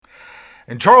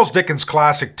In Charles Dickens'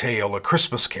 classic tale, A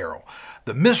Christmas Carol,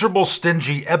 the miserable,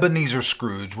 stingy Ebenezer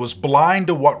Scrooge was blind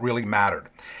to what really mattered.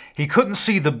 He couldn't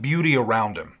see the beauty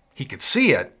around him. He could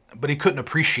see it, but he couldn't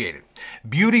appreciate it.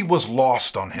 Beauty was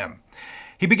lost on him.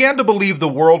 He began to believe the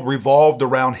world revolved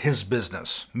around his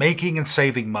business, making and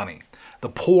saving money. The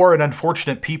poor and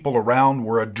unfortunate people around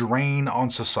were a drain on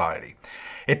society.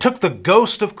 It took the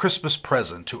ghost of Christmas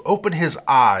Present to open his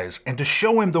eyes and to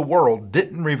show him the world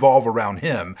didn't revolve around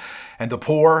him, and the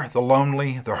poor, the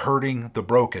lonely, the hurting, the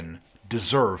broken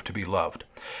deserve to be loved.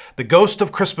 The ghost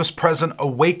of Christmas Present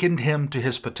awakened him to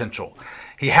his potential.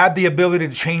 He had the ability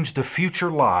to change the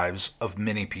future lives of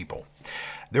many people.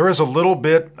 There is a little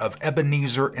bit of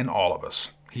Ebenezer in all of us.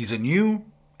 He's in you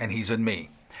and he's in me.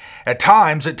 At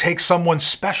times, it takes someone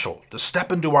special to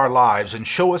step into our lives and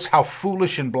show us how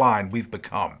foolish and blind we've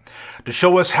become, to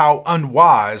show us how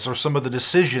unwise are some of the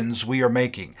decisions we are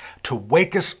making, to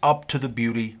wake us up to the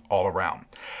beauty all around.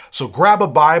 So grab a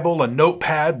Bible, a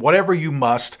notepad, whatever you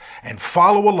must, and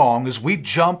follow along as we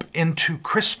jump into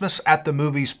Christmas at the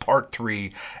Movies Part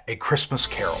 3, A Christmas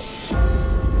Carol.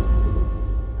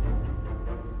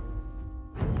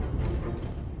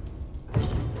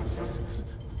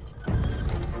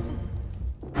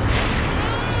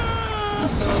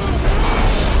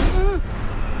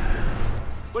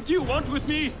 What do you want with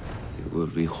me? You will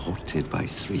be haunted by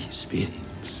three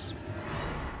spirits.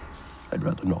 I'd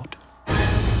rather not.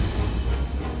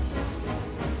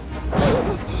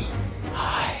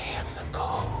 I am the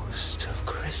ghost of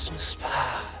Christmas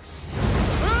past.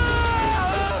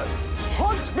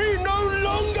 Haunt me no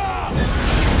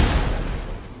longer!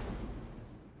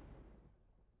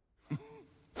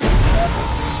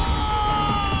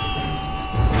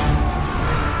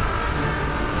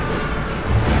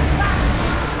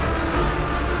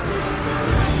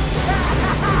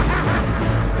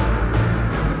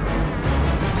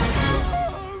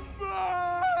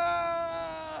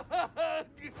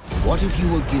 What if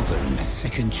you were given a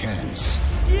second chance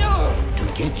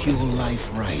to get your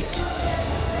life right?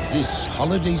 This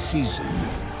holiday season,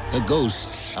 the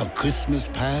ghosts of Christmas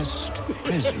past,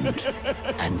 present,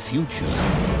 and future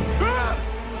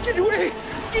Get away!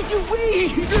 Get away!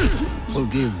 will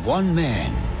give one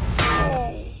man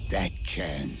that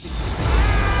chance.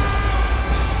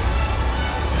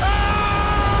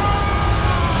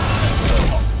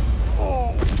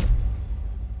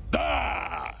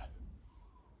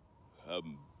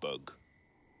 Humbug.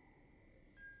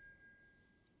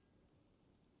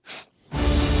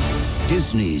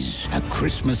 Disney's A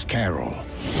Christmas Carol.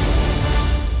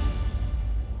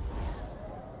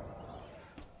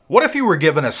 What if you were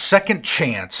given a second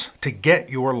chance to get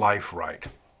your life right?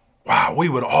 Wow, we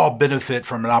would all benefit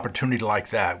from an opportunity like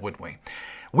that, wouldn't we?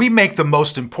 We make the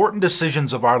most important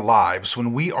decisions of our lives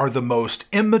when we are the most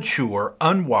immature,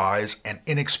 unwise, and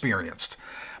inexperienced.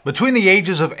 Between the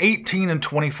ages of 18 and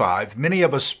 25, many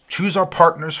of us choose our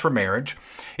partners for marriage,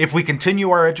 if we continue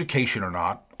our education or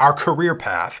not, our career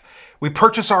path, we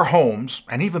purchase our homes,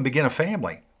 and even begin a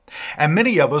family. And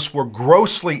many of us were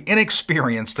grossly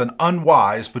inexperienced and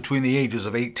unwise between the ages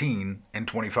of 18 and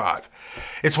 25.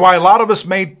 It's why a lot of us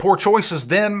made poor choices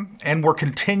then, and we're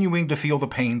continuing to feel the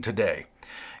pain today.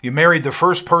 You married the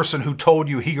first person who told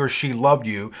you he or she loved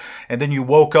you, and then you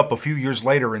woke up a few years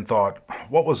later and thought,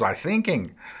 what was I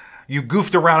thinking? You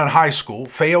goofed around in high school,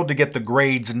 failed to get the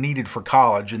grades needed for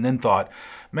college, and then thought,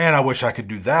 man, I wish I could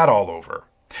do that all over.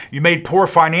 You made poor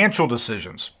financial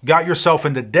decisions, got yourself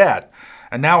into debt,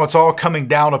 and now it's all coming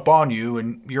down upon you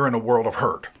and you're in a world of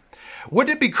hurt.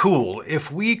 Wouldn't it be cool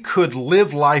if we could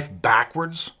live life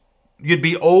backwards? You'd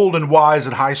be old and wise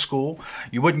in high school.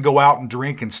 You wouldn't go out and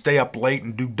drink and stay up late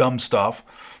and do dumb stuff.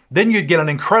 Then you'd get an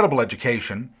incredible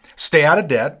education, stay out of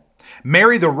debt,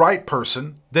 marry the right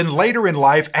person. Then later in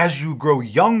life, as you grow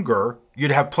younger,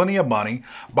 you'd have plenty of money,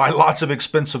 buy lots of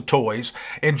expensive toys,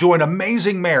 enjoy an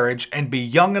amazing marriage, and be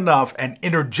young enough and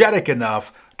energetic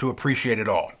enough to appreciate it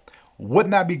all.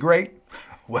 Wouldn't that be great?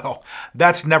 Well,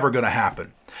 that's never going to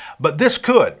happen. But this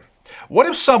could. What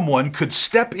if someone could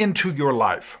step into your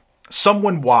life?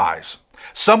 Someone wise,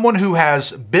 someone who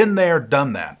has been there,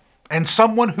 done that, and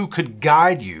someone who could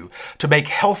guide you to make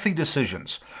healthy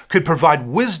decisions, could provide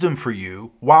wisdom for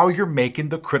you while you're making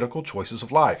the critical choices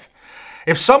of life.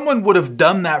 If someone would have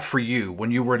done that for you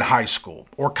when you were in high school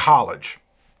or college,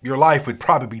 your life would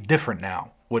probably be different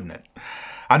now, wouldn't it?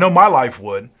 I know my life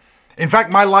would. In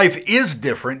fact, my life is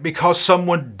different because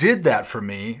someone did that for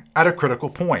me at a critical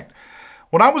point.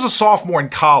 When I was a sophomore in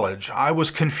college, I was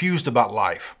confused about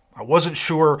life. I wasn't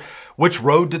sure which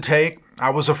road to take. I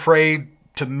was afraid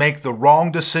to make the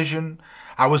wrong decision.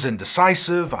 I was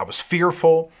indecisive. I was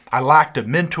fearful. I lacked a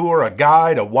mentor, a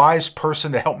guide, a wise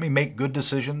person to help me make good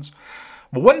decisions.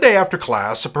 But one day after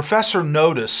class, a professor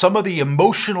noticed some of the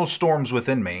emotional storms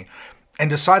within me and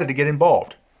decided to get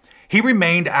involved. He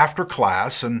remained after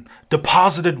class and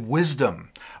deposited wisdom,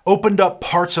 opened up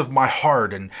parts of my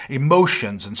heart and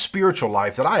emotions and spiritual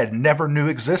life that I had never knew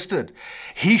existed.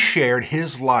 He shared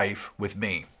his life with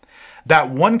me.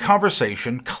 That one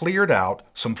conversation cleared out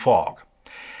some fog.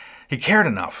 He cared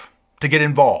enough to get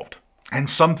involved, and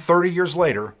some 30 years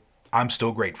later, I'm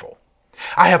still grateful.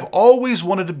 I have always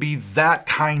wanted to be that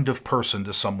kind of person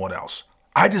to someone else.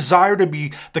 I desire to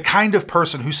be the kind of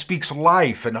person who speaks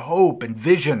life and hope and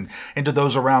vision into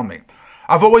those around me.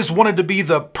 I've always wanted to be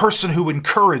the person who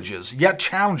encourages, yet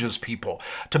challenges people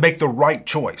to make the right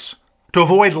choice, to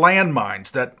avoid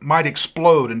landmines that might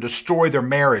explode and destroy their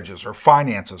marriages or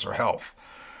finances or health.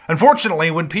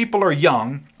 Unfortunately, when people are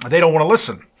young, they don't want to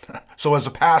listen. So as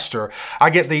a pastor, I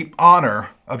get the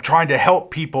honor of trying to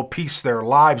help people piece their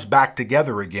lives back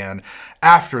together again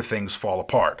after things fall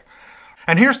apart.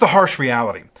 And here's the harsh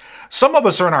reality. Some of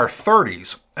us are in our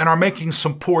 30s and are making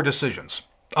some poor decisions.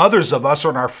 Others of us are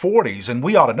in our 40s and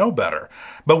we ought to know better,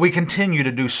 but we continue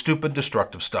to do stupid,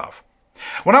 destructive stuff.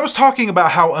 When I was talking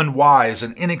about how unwise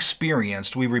and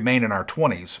inexperienced we remain in our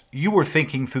 20s, you were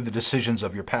thinking through the decisions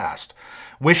of your past,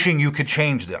 wishing you could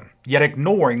change them, yet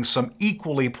ignoring some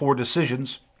equally poor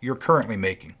decisions you're currently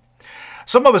making.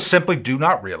 Some of us simply do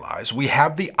not realize we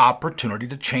have the opportunity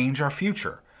to change our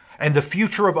future and the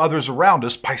future of others around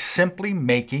us by simply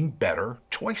making better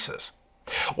choices.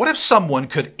 What if someone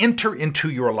could enter into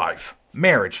your life,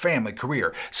 marriage, family,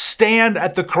 career, stand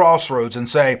at the crossroads and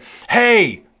say,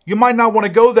 hey, you might not want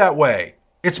to go that way.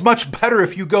 It's much better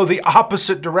if you go the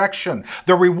opposite direction.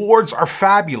 The rewards are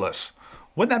fabulous.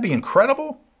 Wouldn't that be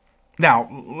incredible? Now,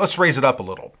 let's raise it up a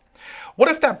little. What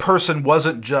if that person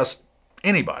wasn't just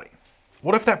anybody?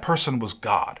 What if that person was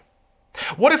God?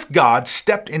 What if God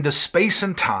stepped into space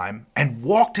and time and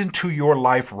walked into your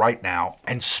life right now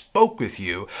and spoke with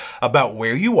you about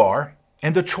where you are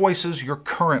and the choices you're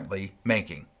currently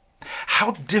making?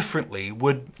 How differently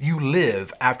would you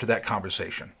live after that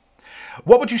conversation?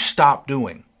 What would you stop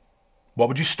doing? What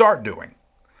would you start doing?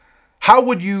 How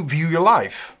would you view your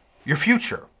life, your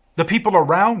future, the people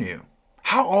around you?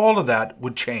 How all of that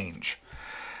would change?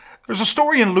 There's a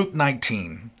story in Luke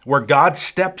 19 where God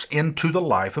steps into the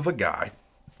life of a guy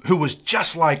who was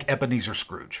just like Ebenezer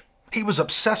Scrooge. He was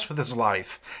obsessed with his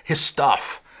life, his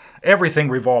stuff. Everything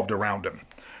revolved around him.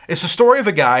 It's the story of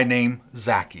a guy named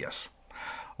Zacchaeus.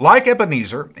 Like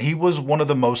Ebenezer, he was one of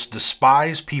the most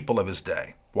despised people of his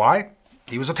day. Why?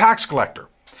 He was a tax collector,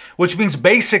 which means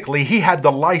basically he had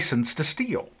the license to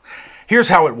steal. Here's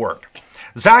how it worked.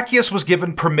 Zacchaeus was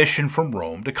given permission from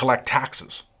Rome to collect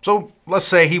taxes. So let's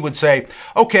say he would say,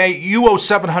 okay, you owe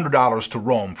 $700 to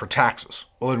Rome for taxes.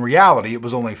 Well, in reality, it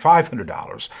was only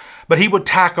 $500, but he would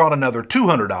tack on another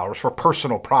 $200 for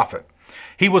personal profit.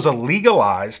 He was a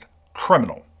legalized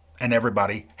criminal, and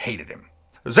everybody hated him.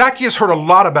 Zacchaeus heard a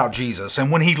lot about Jesus,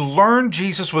 and when he learned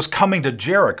Jesus was coming to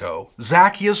Jericho,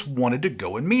 Zacchaeus wanted to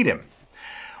go and meet him.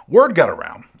 Word got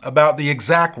around about the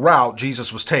exact route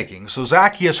Jesus was taking, so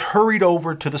Zacchaeus hurried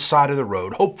over to the side of the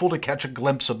road, hopeful to catch a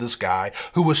glimpse of this guy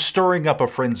who was stirring up a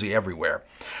frenzy everywhere.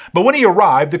 But when he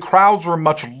arrived, the crowds were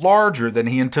much larger than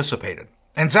he anticipated,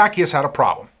 and Zacchaeus had a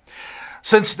problem.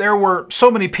 Since there were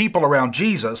so many people around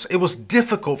Jesus, it was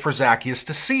difficult for Zacchaeus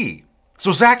to see.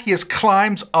 So Zacchaeus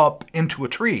climbs up into a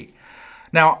tree.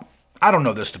 Now, I don't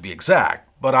know this to be exact,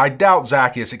 but I doubt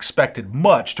Zacchaeus expected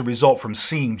much to result from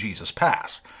seeing Jesus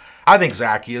pass. I think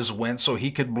Zacchaeus went so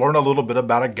he could learn a little bit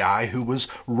about a guy who was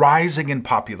rising in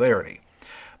popularity.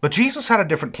 But Jesus had a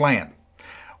different plan.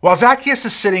 While Zacchaeus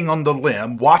is sitting on the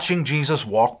limb watching Jesus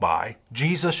walk by,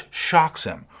 Jesus shocks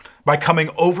him by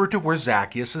coming over to where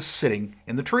Zacchaeus is sitting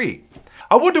in the tree.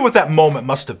 I wonder what that moment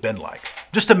must have been like.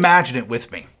 Just imagine it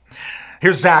with me.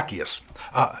 Here's Zacchaeus.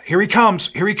 Here he comes,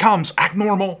 act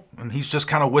normal. And he's just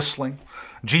kind of whistling.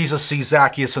 Jesus sees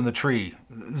Zacchaeus in the tree.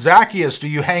 Zacchaeus, do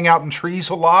you hang out in trees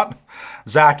a lot?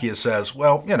 Zacchaeus says,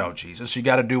 well, Jesus, you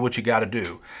got to do what you got to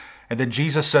do. And then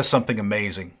Jesus says something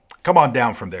amazing. Come on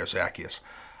down from there, Zacchaeus.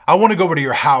 I want to go over to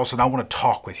your house and I want to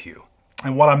talk with you.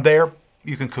 And while I'm there,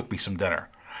 you can cook me some dinner.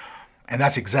 And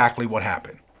that's exactly what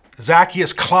happened.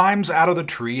 Zacchaeus climbs out of the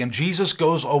tree and Jesus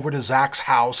goes over to Zach's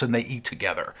house and they eat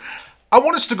together. I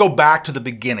want us to go back to the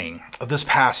beginning of this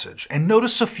passage and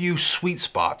notice a few sweet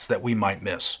spots that we might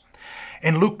miss.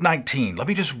 In Luke 19, let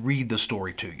me just read the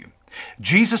story to you.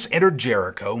 Jesus entered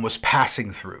Jericho and was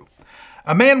passing through.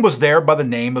 A man was there by the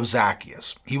name of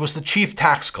Zacchaeus. He was the chief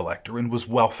tax collector and was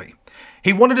wealthy.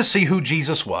 He wanted to see who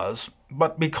Jesus was,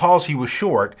 but because he was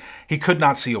short, he could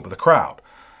not see over the crowd.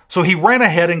 So he ran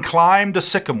ahead and climbed a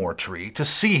sycamore tree to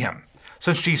see him,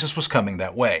 since Jesus was coming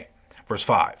that way. Verse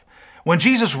 5. When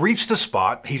Jesus reached the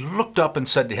spot, he looked up and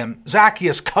said to him,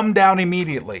 Zacchaeus, come down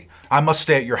immediately. I must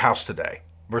stay at your house today.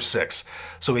 Verse 6.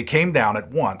 So he came down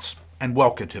at once and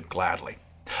welcomed him gladly.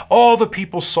 All the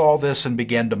people saw this and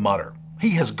began to mutter,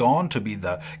 he has gone to be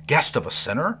the guest of a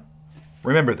sinner?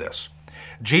 Remember this.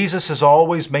 Jesus is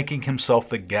always making himself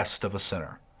the guest of a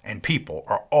sinner, and people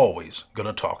are always going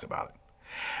to talk about it.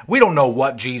 We don't know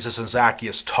what Jesus and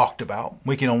Zacchaeus talked about.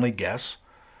 We can only guess.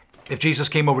 If Jesus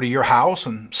came over to your house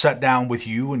and sat down with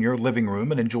you in your living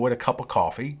room and enjoyed a cup of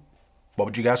coffee, what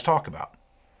would you guys talk about?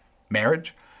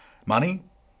 Marriage? Money?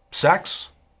 Sex?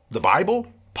 The Bible?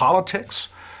 Politics?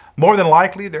 More than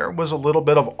likely, there was a little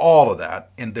bit of all of that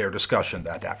in their discussion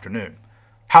that afternoon.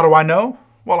 How do I know?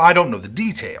 Well, I don't know the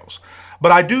details,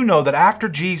 but I do know that after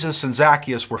Jesus and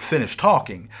Zacchaeus were finished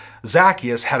talking,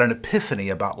 Zacchaeus had an epiphany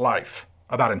about life,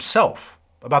 about himself,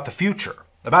 about the future,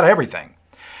 about everything.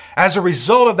 As a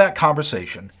result of that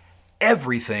conversation,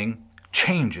 everything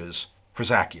changes for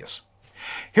Zacchaeus.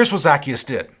 Here's what Zacchaeus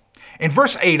did. In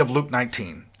verse 8 of Luke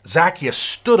 19, Zacchaeus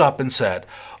stood up and said,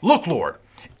 Look, Lord,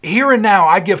 here and now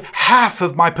I give half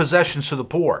of my possessions to the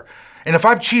poor. And if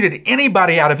I've cheated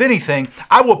anybody out of anything,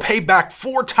 I will pay back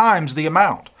 4 times the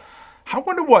amount. I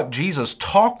wonder what Jesus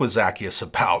talked with Zacchaeus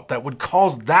about that would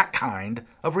cause that kind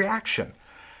of reaction.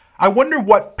 I wonder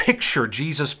what picture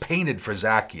Jesus painted for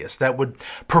Zacchaeus that would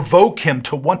provoke him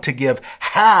to want to give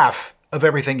half of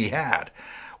everything he had.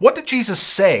 What did Jesus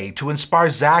say to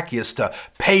inspire Zacchaeus to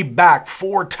pay back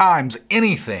 4 times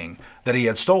anything that he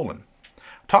had stolen?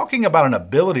 Talking about an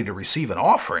ability to receive an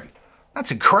offering,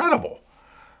 that's incredible.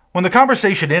 When the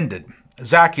conversation ended,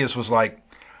 Zacchaeus was like,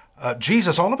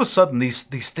 Jesus, all of a sudden these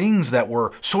things that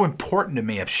were so important to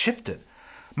me have shifted.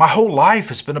 My whole life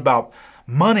has been about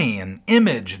money and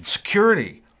image and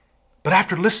security. But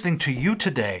after listening to you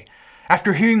today,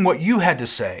 after hearing what you had to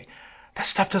say, that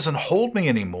stuff doesn't hold me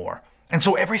anymore. And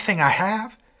so everything I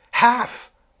have,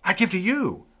 half, I give to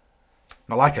you.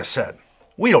 Now, like I said,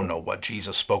 we don't know what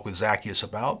Jesus spoke with Zacchaeus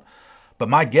about, but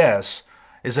my guess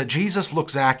is that Jesus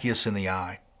looked Zacchaeus in the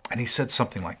eye and he said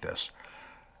something like this.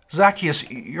 Zacchaeus,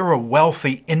 you're a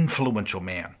wealthy, influential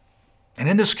man. And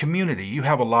in this community, you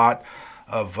have a lot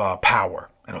of power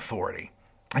and authority.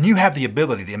 And you have the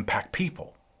ability to impact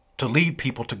people, to lead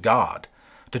people to God,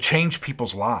 to change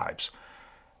people's lives.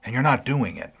 And you're not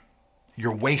doing it.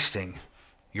 You're wasting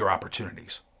your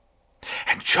opportunities.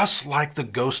 And just like the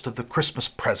ghost of the Christmas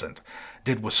present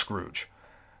did with Scrooge,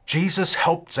 Jesus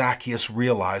helped Zacchaeus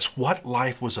realize what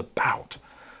life was about,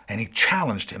 and he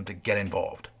challenged him to get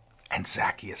involved. And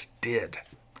Zacchaeus did.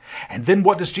 And then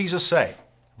what does Jesus say?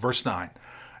 Verse 9.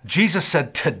 Jesus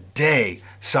said, today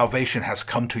salvation has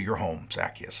come to your home,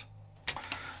 Zacchaeus.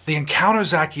 The encounter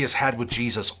Zacchaeus had with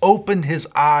Jesus opened his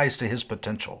eyes to his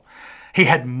potential. He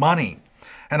had money,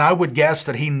 and I would guess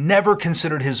that he never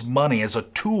considered his money as a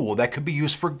tool that could be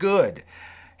used for good.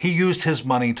 He used his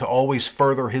money to always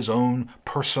further his own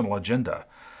personal agenda.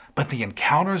 But the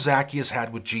encounter Zacchaeus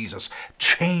had with Jesus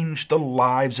changed the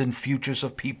lives and futures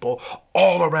of people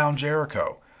all around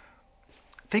Jericho.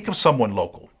 Think of someone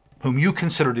local whom you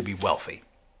consider to be wealthy.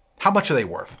 How much are they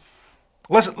worth?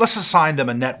 Let's assign them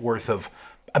a net worth of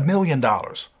 $1 million.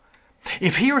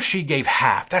 If he or she gave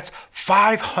half, that's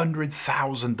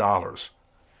 $500,000.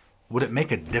 Would it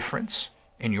make a difference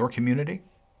in your community?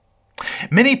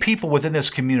 Many people within this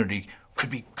community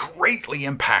could be greatly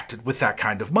impacted with that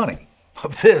kind of money.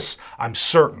 Of this, I'm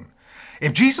certain.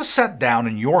 If Jesus sat down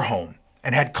in your home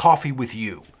and had coffee with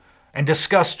you and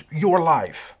discussed your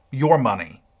life, your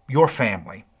money, your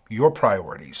family, your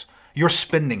priorities, your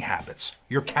spending habits,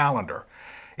 your calendar,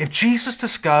 if Jesus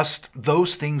discussed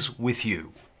those things with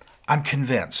you, I'm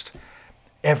convinced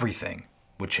everything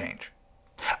would change.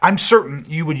 I'm certain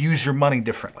you would use your money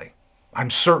differently.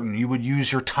 I'm certain you would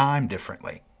use your time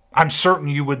differently. I'm certain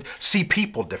you would see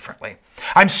people differently.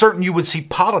 I'm certain you would see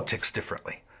politics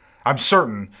differently. I'm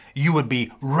certain you would be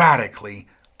radically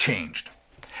changed.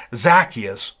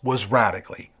 Zacchaeus was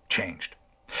radically changed.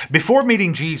 Before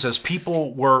meeting Jesus,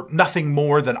 people were nothing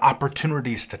more than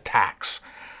opportunities to tax.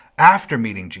 After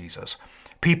meeting Jesus,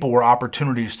 people were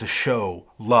opportunities to show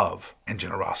love and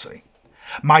generosity.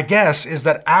 My guess is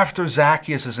that after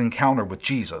Zacchaeus' encounter with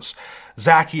Jesus,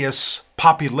 Zacchaeus'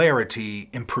 popularity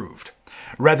improved.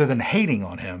 Rather than hating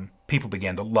on him, people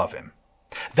began to love him.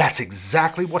 That's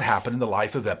exactly what happened in the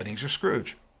life of Ebenezer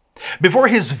Scrooge. Before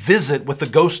his visit with the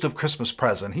ghost of Christmas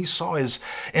present, he saw his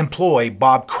employee,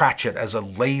 Bob Cratchit, as a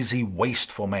lazy,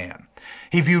 wasteful man.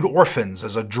 He viewed orphans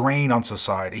as a drain on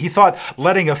society. He thought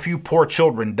letting a few poor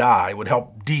children die would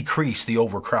help decrease the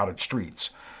overcrowded streets.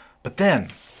 But then,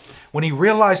 when he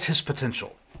realized his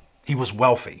potential, he was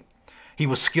wealthy. He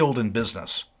was skilled in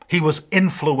business. He was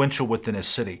influential within his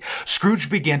city. Scrooge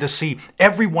began to see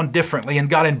everyone differently and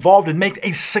got involved and made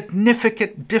a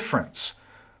significant difference.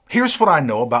 Here's what I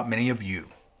know about many of you.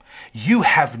 You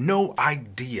have no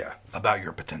idea about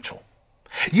your potential.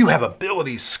 You have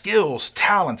abilities, skills,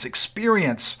 talents,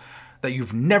 experience that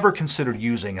you've never considered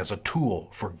using as a tool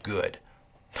for good.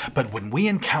 But when we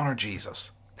encounter Jesus,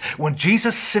 when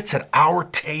Jesus sits at our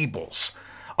tables,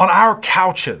 on our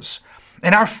couches,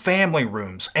 in our family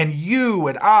rooms, and you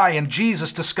and I and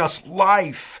Jesus discuss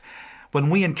life, when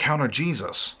we encounter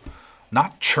Jesus,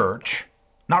 not church,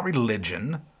 not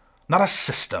religion, not a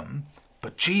system,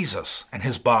 but Jesus and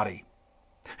his body,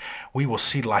 we will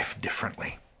see life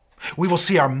differently. We will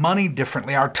see our money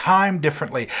differently, our time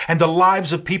differently, and the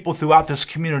lives of people throughout this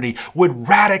community would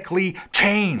radically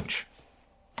change.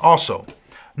 Also,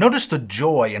 notice the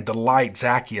joy and delight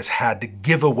Zacchaeus had to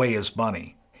give away his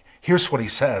money. Here's what he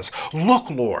says. Look,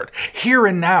 Lord, here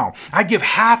and now, I give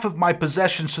half of my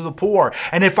possessions to the poor,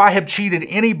 and if I have cheated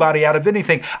anybody out of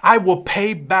anything, I will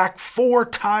pay back 4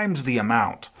 times the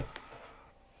amount.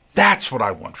 That's what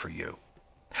I want for you.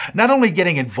 Not only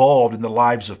getting involved in the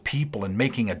lives of people and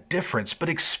making a difference, but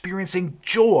experiencing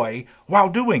joy while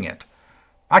doing it.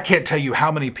 I can't tell you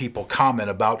how many people comment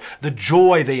about the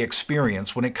joy they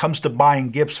experience when it comes to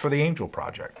buying gifts for the Angel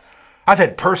Project. I've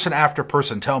had person after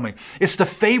person tell me it's the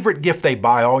favorite gift they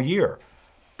buy all year.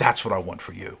 That's what I want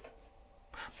for you.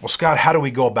 Well, Scott, how do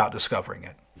we go about discovering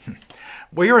it?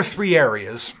 Well, here are 3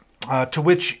 areas to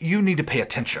which you need to pay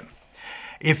attention.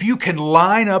 If you can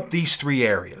line up these 3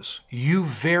 areas, you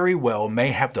very well may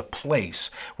have the place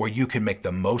where you can make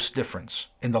the most difference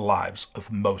in the lives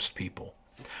of most people.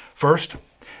 First,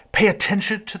 pay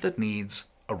attention to the needs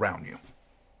around you.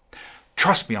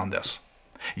 Trust me on this.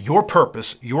 Your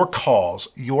purpose, your cause,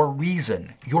 your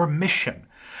reason, your mission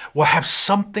will have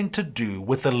something to do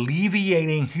with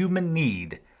alleviating human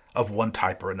need of one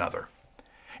type or another.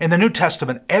 In the New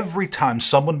Testament, every time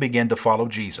someone began to follow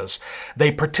Jesus,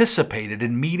 they participated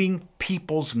in meeting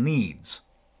people's needs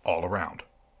all around.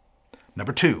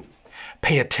 Number 2,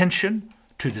 pay attention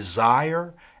to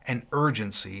desire and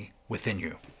urgency within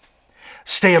you.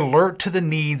 Stay alert to the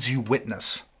needs you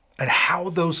witness and how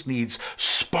those needs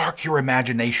spark your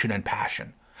imagination and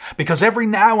passion. Because every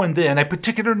now and then, a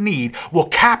particular need will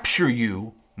capture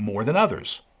you more than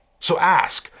others. So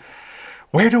ask,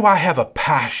 where do I have a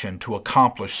passion to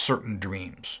accomplish certain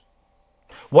dreams?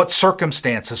 What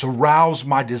circumstances arouse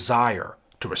my desire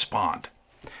to respond?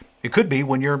 It could be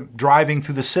when you're driving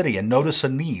through the city and notice a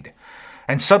need,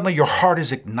 and suddenly your heart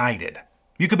is ignited.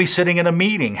 You could be sitting in a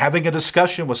meeting, having a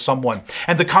discussion with someone,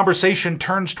 and the conversation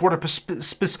turns toward a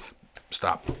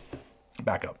Stop.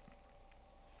 Back up.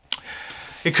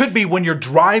 It could be when you're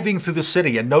driving through the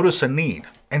city and notice a need,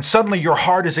 and suddenly your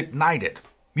heart is ignited.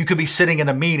 You could be sitting in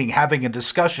a meeting, having a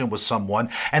discussion with someone,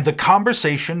 and the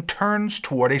conversation turns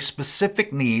toward a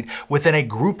specific need within a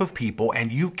group of people,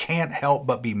 and you can't help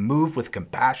but be moved with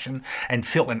compassion and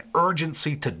feel an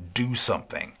urgency to do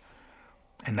something.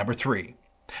 And number 3,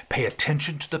 pay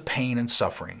attention to the pain and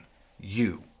suffering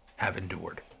you have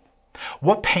endured.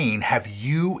 What pain have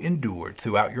you endured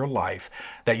throughout your life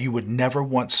that you would never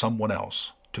want someone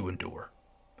else to endure?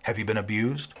 Have you been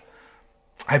abused?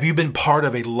 Have you been part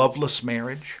of a loveless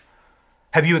marriage?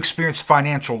 Have you experienced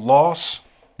financial loss?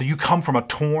 Do you come from a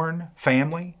torn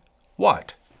family?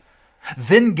 What?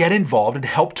 Then get involved and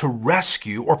help to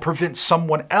rescue or prevent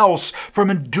someone else from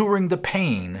enduring the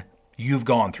pain you've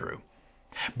gone through.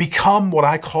 Become what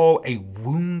I call a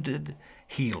wounded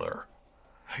healer.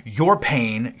 Your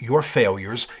pain, your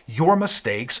failures, your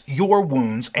mistakes, your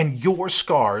wounds, and your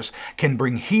scars can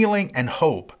bring healing and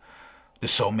hope to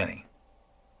so many.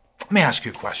 Let me ask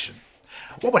you a question.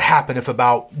 What would happen if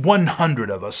about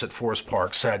 100 of us at Forest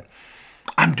Park said,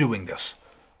 I'm doing this.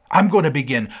 I'm going to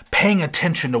begin paying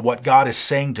attention to what God is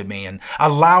saying to me and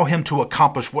allow him to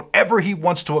accomplish whatever he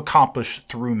wants to accomplish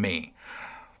through me.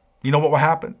 You know what will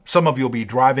happen? Some of you will be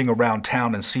driving around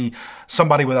town and see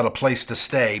somebody without a place to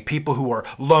stay, people who are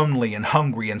lonely and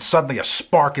hungry, and suddenly a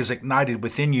spark is ignited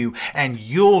within you, and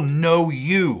you'll know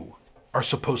you are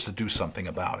supposed to do something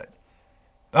about it.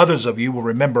 Others of you will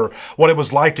remember what it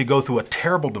was like to go through a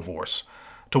terrible divorce,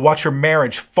 to watch your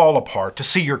marriage fall apart, to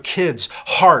see your kid's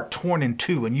heart torn in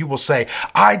two, and you will say,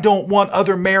 I don't want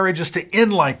other marriages to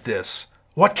end like this.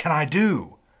 What can I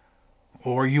do?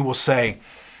 Or you will say,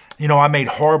 You know, I made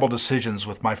horrible decisions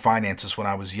with my finances when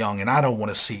I was young, and I don't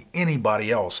want to see anybody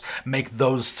else make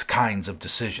those kinds of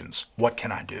decisions. What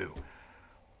can I do?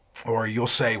 Or you'll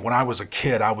say, when I was a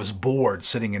kid, I was bored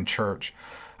sitting in church.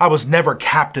 I was never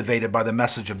captivated by the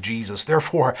message of Jesus.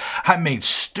 Therefore, I made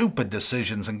stupid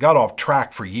decisions and got off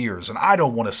track for years, and I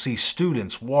don't want to see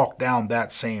students walk down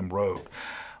that same road.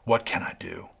 What can I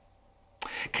do?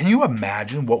 Can you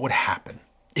imagine what would happen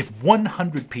if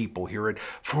 100 people here at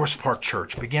Forest Park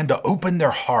Church began to open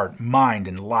their heart, mind,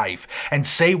 and life and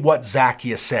say what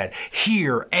Zacchaeus said,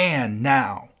 here and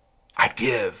now, I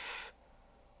give?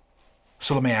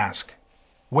 So let me ask,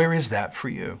 where is that for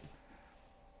you?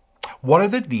 What are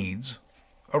the needs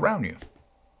around you?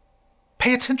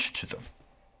 Pay attention to them.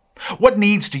 What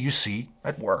needs do you see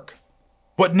at work?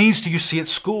 What needs do you see at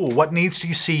school? What needs do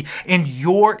you see in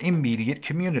your immediate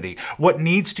community? What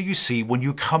needs do you see when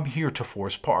you come here to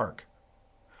Forest Park?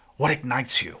 What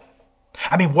ignites you?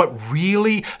 I mean, what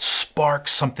really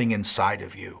sparks something inside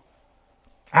of you?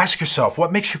 Ask yourself,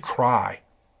 what makes you cry?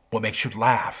 What makes you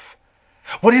laugh?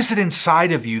 What is it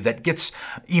inside of you that gets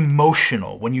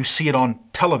emotional when you see it on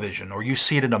television, or you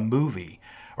see it in a movie,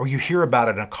 or you hear about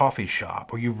it in a coffee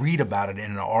shop, or you read about it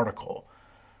in an article?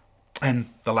 And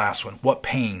the last one, what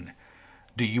pain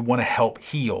do you want to help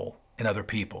heal in other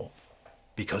people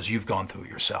because you've gone through it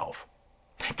yourself?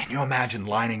 Can you imagine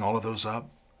lining all of those up?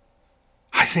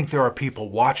 I think there are people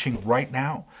watching right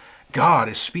now. God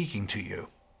is speaking to you,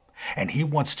 and He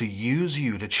wants to use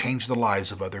you to change the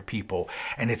lives of other people.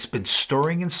 And it's been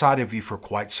stirring inside of you for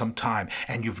quite some time,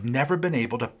 and you've never been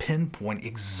able to pinpoint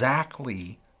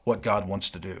exactly what God wants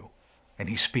to do. And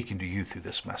He's speaking to you through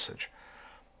this message.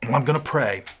 Well, I'm going to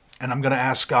pray. And I'm going to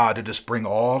ask God to just bring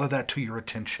all of that to your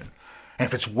attention. And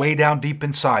if it's way down deep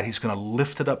inside, He's going to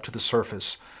lift it up to the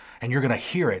surface. And you're going to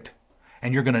hear it.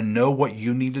 And you're going to know what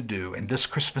you need to do in this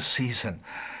Christmas season.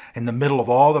 In the middle of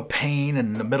all the pain, and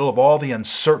in the middle of all the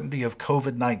uncertainty of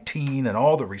COVID-19 and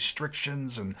all the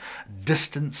restrictions and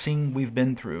distancing we've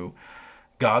been through,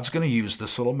 God's going to use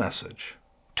this little message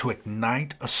to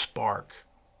ignite a spark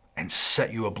and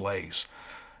set you ablaze.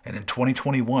 And in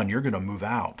 2021, you're going to move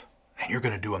out. And you're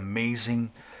going to do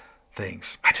amazing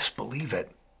things. I just believe it.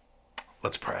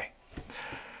 Let's pray.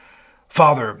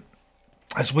 Father,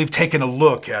 as we've taken a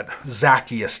look at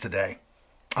Zacchaeus today,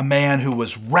 a man who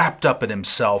was wrapped up in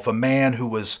himself, a man who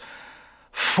was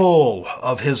full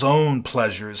of his own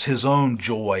pleasures, his own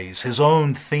joys, his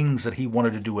own things that he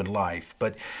wanted to do in life,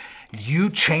 but you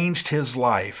changed his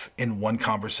life in one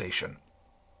conversation.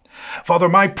 Father,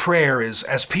 my prayer is,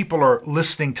 as people are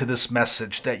listening to this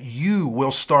message, that you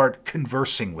will start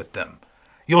conversing with them.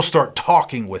 You'll start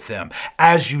talking with them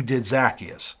as you did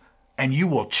Zacchaeus, and you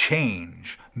will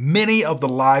change many of the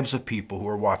lives of people who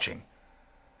are watching.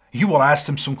 You will ask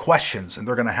them some questions, and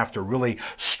they're going to have to really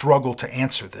struggle to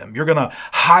answer them. You're going to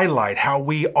highlight how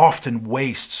we often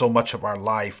waste so much of our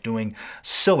life doing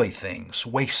silly things,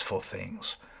 wasteful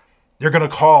things. You're going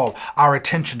to call our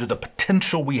attention to the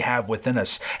potential we have within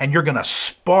us, and you're going to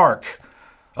spark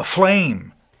a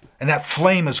flame, and that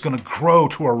flame is going to grow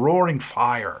to a roaring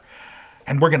fire,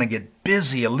 and we're going to get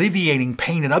busy alleviating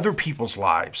pain in other people's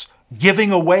lives,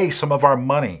 giving away some of our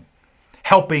money,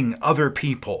 helping other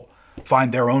people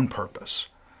find their own purpose.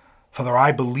 Father,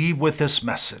 I believe with this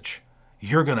message,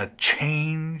 you're going to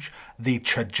change the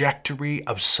trajectory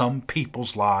of some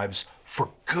people's lives for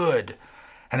good,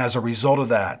 and as a result of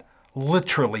that,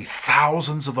 literally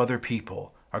thousands of other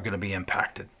people are going to be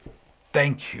impacted.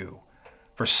 Thank you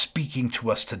for speaking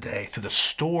to us today through the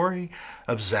story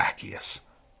of Zacchaeus.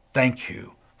 Thank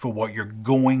you for what you're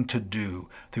going to do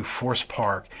through Forest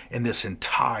Park in this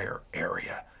entire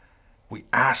area. We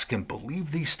ask and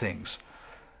believe these things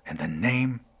in the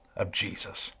name of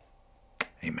Jesus.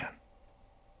 Amen.